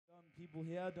people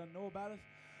here don't know about us.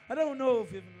 I don't know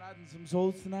if you've enlightened some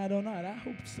souls tonight or not. I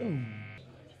hope so.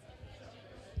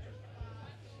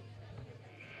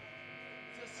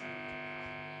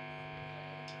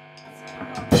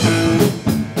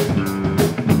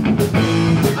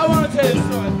 I want to tell you a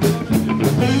story.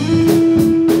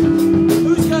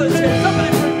 Who's got a chair?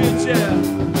 Somebody bring me a chair.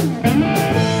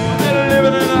 I'm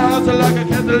living in a house like a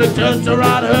Catholic church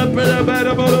around her pretty bed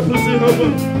about a pussy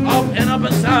hooker. Up and up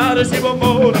inside her, she was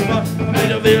mortified.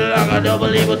 Made her feel like a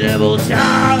double evil devil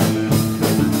child.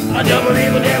 A double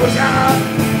evil devil child.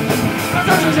 I'm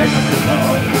such a shame to be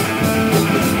wrong.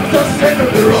 I'm such a shame to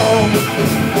be wrong.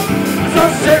 I'm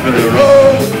such a shame to be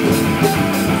wrong.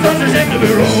 I'm such a shame to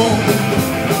be wrong.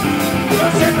 I'm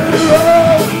such a shame to be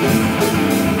wrong.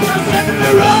 I'm such a shame to be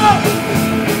wrong.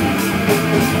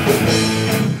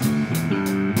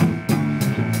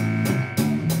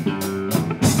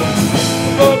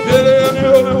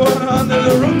 Under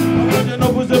the roof, I'm watching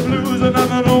up with the blues and I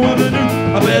don't know what to do.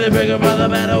 I bet it bigger brother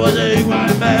man, I was a equal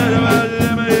and bad about it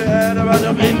in my head about the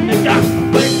in the gap.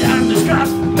 Went down the scrap,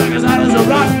 back as hot as a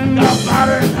rock. Got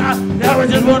fire and hot, now we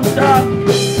just won't stop.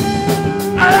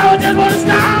 I know we just won't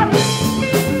stop.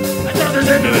 I thought this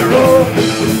had to be wrong.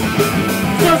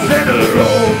 I thought this had to be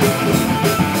wrong.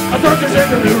 I thought this had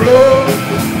to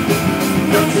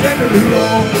be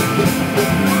wrong.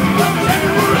 I thought this had to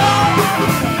be wrong.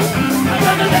 I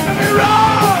thought this had to be wrong. Let me wrong.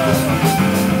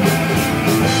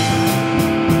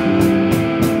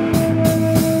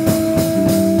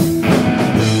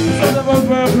 Some of us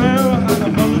were playing behind the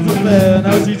mothers of man.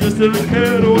 Now she just didn't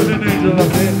care who was an angel of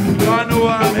pain. So I know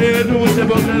I'm here to was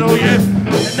able to say, oh yeah.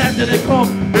 And after they come,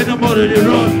 in the mother they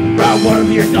run. Round what have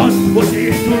you done? What's the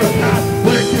issue of that?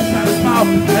 With a kiss on his mouth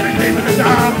and a gleam in his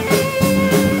eye.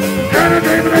 And a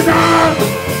gleam in his eye.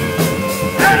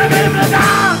 And a gleam in his eye.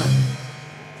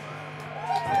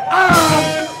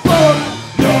 I'm for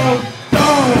your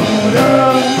daughter.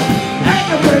 And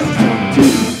the rest come to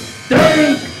they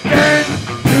can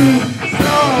do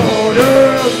slaughter.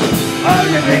 All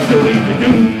the things that we can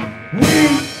do, we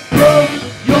broke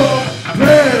your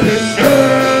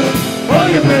pleasure. All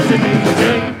your pleasure needs to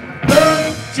take the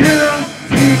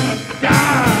guilty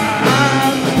down.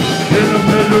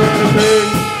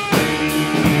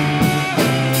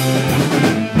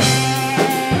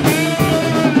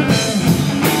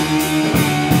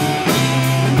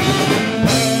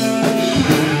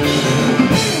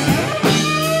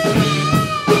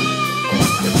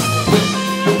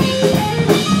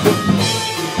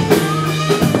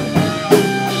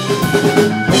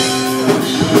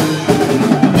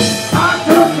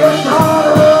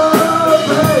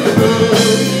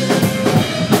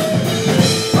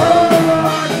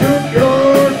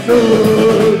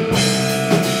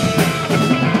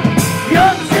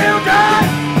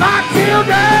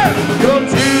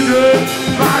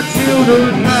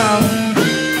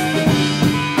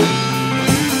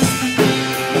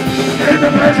 In the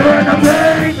pleasure and the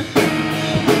pain.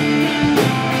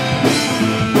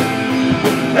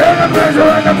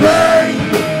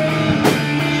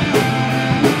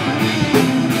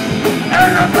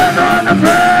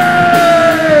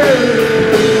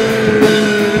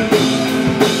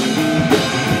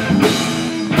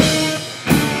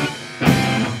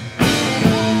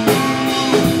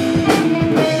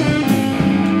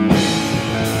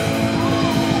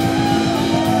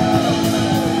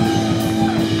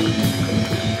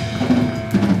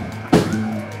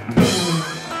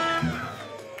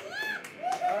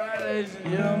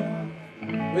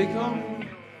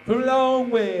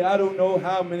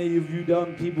 How many of you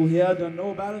done people here don't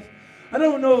know about us? I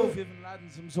don't know if you've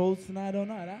enlightened some souls tonight or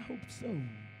not. I hope so.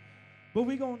 But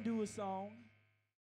we're going to do a song